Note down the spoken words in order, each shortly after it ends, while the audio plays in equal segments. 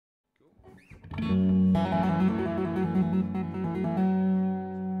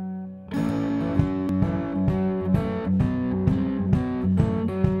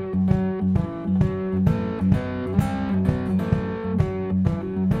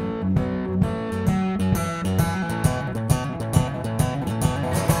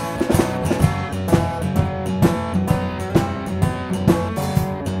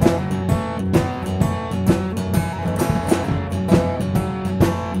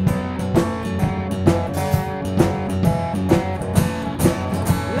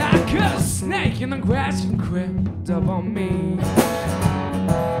In the grass you crept up on me.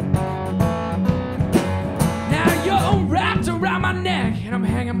 Now you're wrapped around my neck and I'm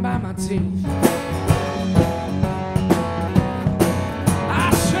hanging by my teeth.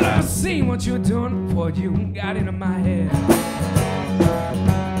 I should have seen what you were doing before you got into my head.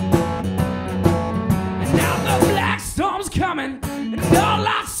 And now the black storm's coming and all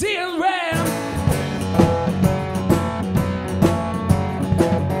I see is red.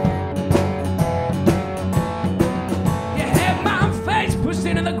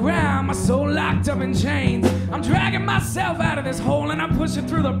 Into the ground, my soul locked up in chains. I'm dragging myself out of this hole and I'm pushing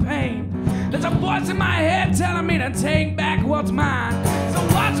through the pain. There's a voice in my head telling me to take back what's mine. So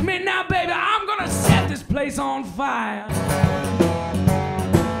watch me now, baby, I'm gonna set this place on fire.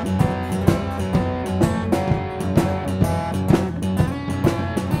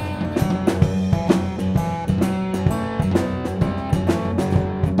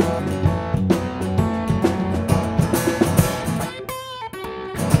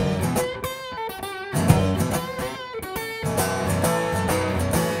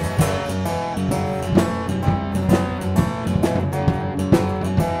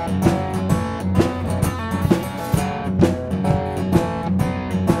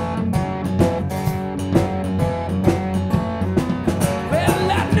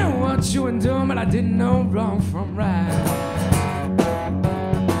 You and doing, but I didn't know wrong from right.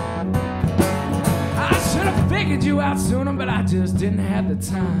 I should have figured you out sooner, but I just didn't have the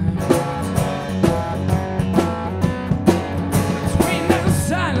time. Between the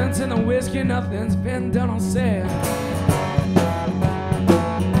silence and the whiskey, nothing's been done or said.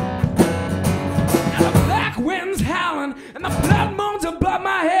 Now the black wind's howling and the blood moans above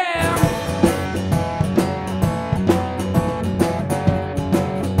my head.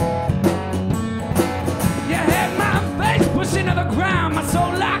 Into the ground, my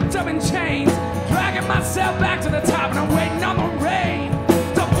soul locked up in chains, dragging myself back to the top, and I'm waiting on the rain.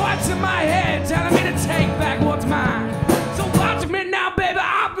 The voice in my head telling me to take back what's mine. So watch me now, baby,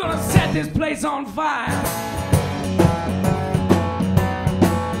 I'm gonna set this place on fire.